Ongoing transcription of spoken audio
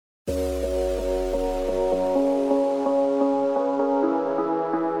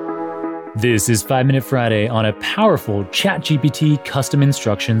This is 5 Minute Friday on a powerful ChatGPT custom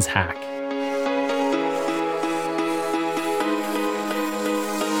instructions hack.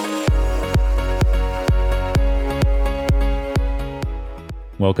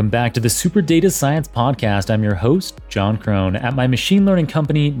 Welcome back to the Super Data Science Podcast. I'm your host, John Crone. At my machine learning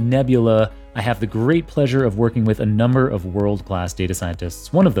company, Nebula, I have the great pleasure of working with a number of world-class data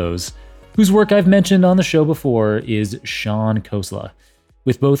scientists. One of those, whose work I've mentioned on the show before, is Sean Khosla.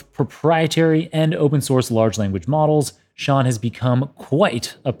 With both proprietary and open source large language models, Sean has become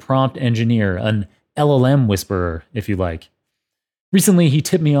quite a prompt engineer, an LLM whisperer, if you like. Recently, he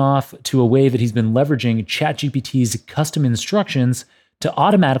tipped me off to a way that he's been leveraging ChatGPT's custom instructions to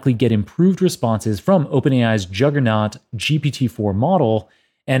automatically get improved responses from OpenAI's juggernaut GPT-4 model,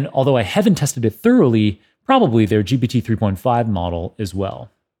 and although I haven't tested it thoroughly, probably their GPT 3.5 model as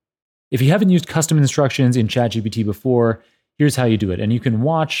well. If you haven't used custom instructions in ChatGPT before, here's how you do it. And you can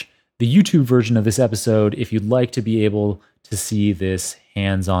watch the YouTube version of this episode if you'd like to be able to see this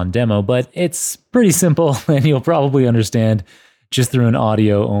hands-on demo, but it's pretty simple and you'll probably understand just through an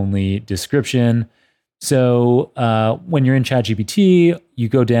audio-only description. So when you're in ChatGPT, you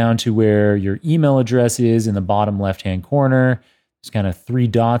go down to where your email address is in the bottom left-hand corner. There's kind of 3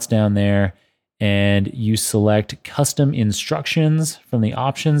 dots down there, and you select custom instructions from the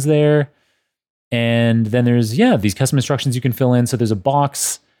options there. And then there's, these custom instructions you can fill in. So there's a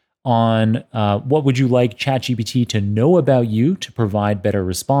box on what would you like ChatGPT to know about you to provide better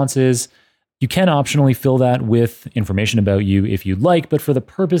responses. You can optionally fill that with information about you if you'd like, but for the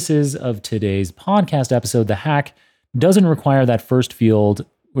purposes of today's podcast episode, the hack doesn't require that first field.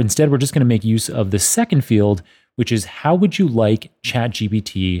 Instead, we're just going to make use of the second field, which is how would you like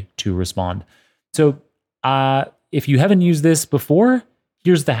ChatGPT to respond? So if you haven't used this before,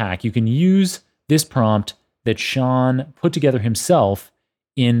 here's the hack. You can use this prompt that Sean put together himself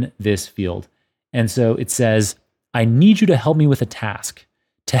in this field. And so it says, I need you to help me with a task.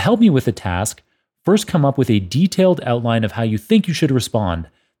 To help me with the task, first come up with a detailed outline of how you think you should respond.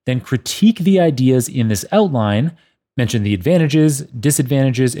 Then critique the ideas in this outline, mention the advantages,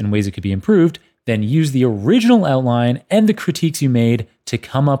 disadvantages, and ways it could be improved. Then use the original outline and the critiques you made to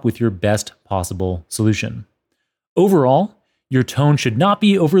come up with your best possible solution. Overall, your tone should not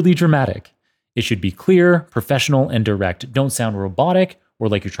be overly dramatic. It should be clear, professional, and direct. Don't sound robotic or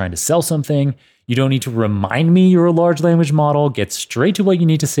like you're trying to sell something. You don't need to remind me you're a large language model. Get straight to what you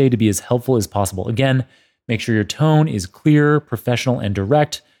need to say to be as helpful as possible. Again, make sure your tone is clear, professional, and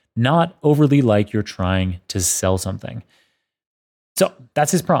direct, not overly like you're trying to sell something. So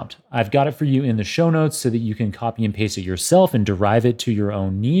that's his prompt. I've got it for you in the show notes so that you can copy and paste it yourself and derive it to your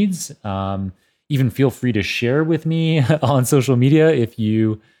own needs. Even feel free to share with me on social media if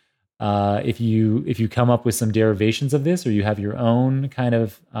you come up with some derivations of this, or you have your own kind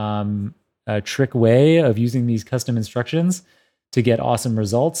of trick way of using these custom instructions to get awesome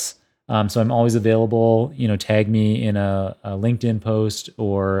results. So I'm always available. Tag me in a LinkedIn post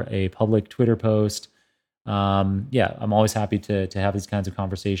or a public Twitter post. I'm always happy to have these kinds of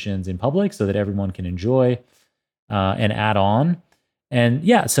conversations in public so that everyone can enjoy and add on.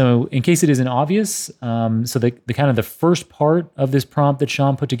 And so in case it isn't obvious, so the kind of the first part of this prompt that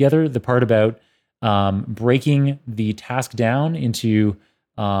Sean put together, the part about breaking the task down into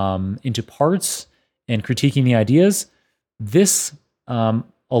parts and critiquing the ideas, this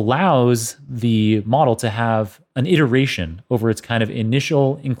allows the model to have an iteration over its kind of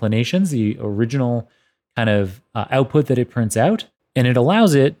initial inclinations, the original kind of output that it prints out, and it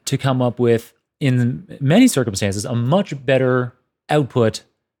allows it to come up with, in many circumstances, a much better output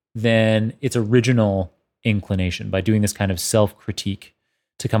than its original inclination by doing this kind of self-critique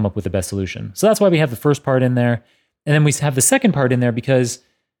to come up with the best solution. So that's why we have the first part in there. And then we have the second part in there because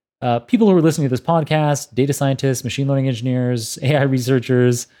people who are listening to this podcast, data scientists, machine learning engineers, AI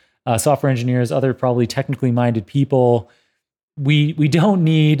researchers, software engineers, other probably technically minded people, we don't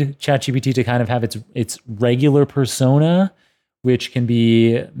need ChatGPT to kind of have its regular persona, which can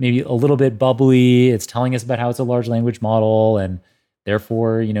be maybe a little bit bubbly. It's telling us about how it's a large language model, and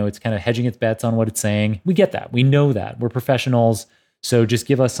therefore, it's kind of hedging its bets on what it's saying. We get that. We know that. We're professionals. So just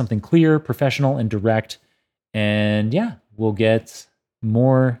give us something clear, professional, and direct. And we'll get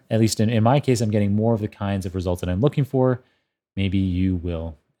more, at least in my case, I'm getting more of the kinds of results that I'm looking for. Maybe you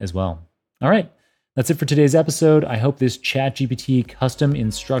will as well. All right. That's it for today's episode. I hope this ChatGPT custom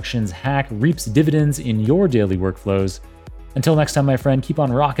instructions hack reaps dividends in your daily workflows. Until next time, my friend, keep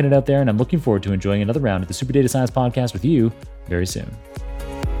on rocking it out there, and I'm looking forward to enjoying another round of the Super Data Science Podcast with you very soon.